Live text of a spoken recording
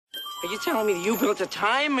Are you telling me that you built a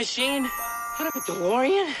time machine out of a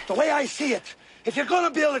DeLorean? The way I see it, if you're gonna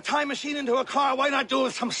build a time machine into a car, why not do it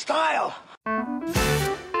with some style?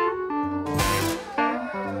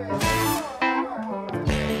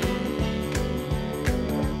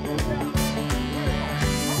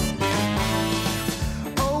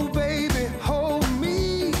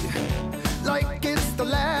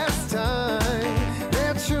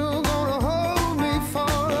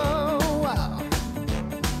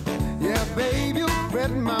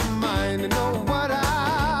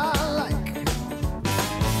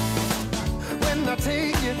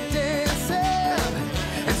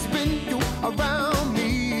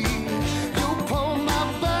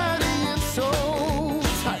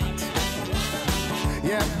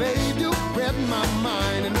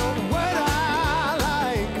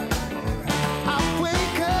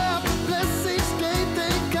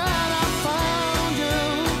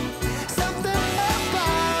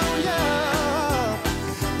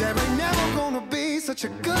 Such a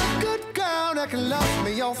good girl that can love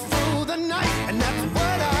me all through the night, and that's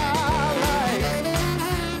what I like.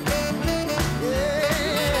 Yeah.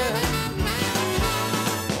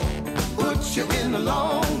 Put you in a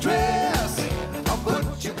long dress. I'll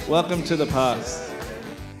put you. Welcome to the past.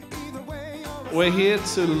 We're here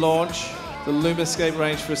to launch the Lumascape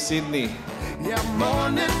range for Sydney. Yeah,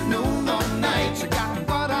 morning, noon, or night, you got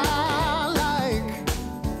what I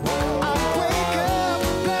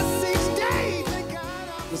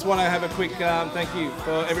just want to have a quick thank you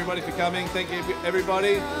for everybody for coming. Thank you,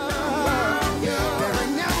 everybody. There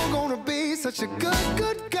ain't never gonna be such a good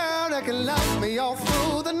girl that can love me all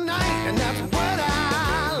through the night, and that's what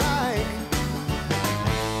I like.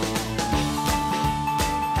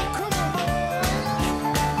 Come on.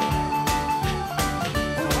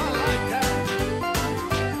 Oh, I like that.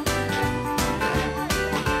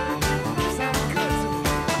 Sounds good to me.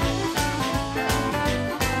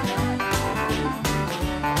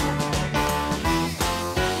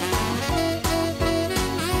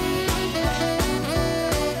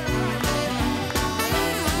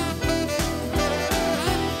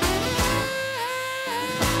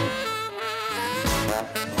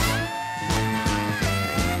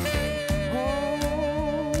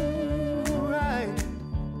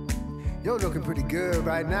 You're looking pretty good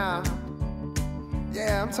right now.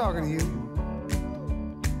 Yeah, I'm talking to you.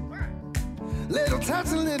 Little touch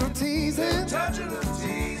and little teasing.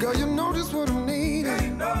 Girl, you know just what I'm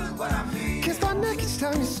needing. Kiss my neck each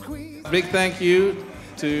time you squeeze. Big thank you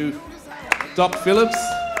to Doc Phillips.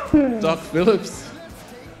 Doc Phillips.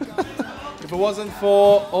 If it wasn't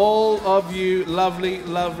for all of you lovely,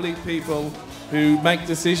 lovely people who make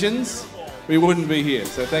decisions, we wouldn't be here.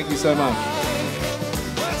 So thank you so much.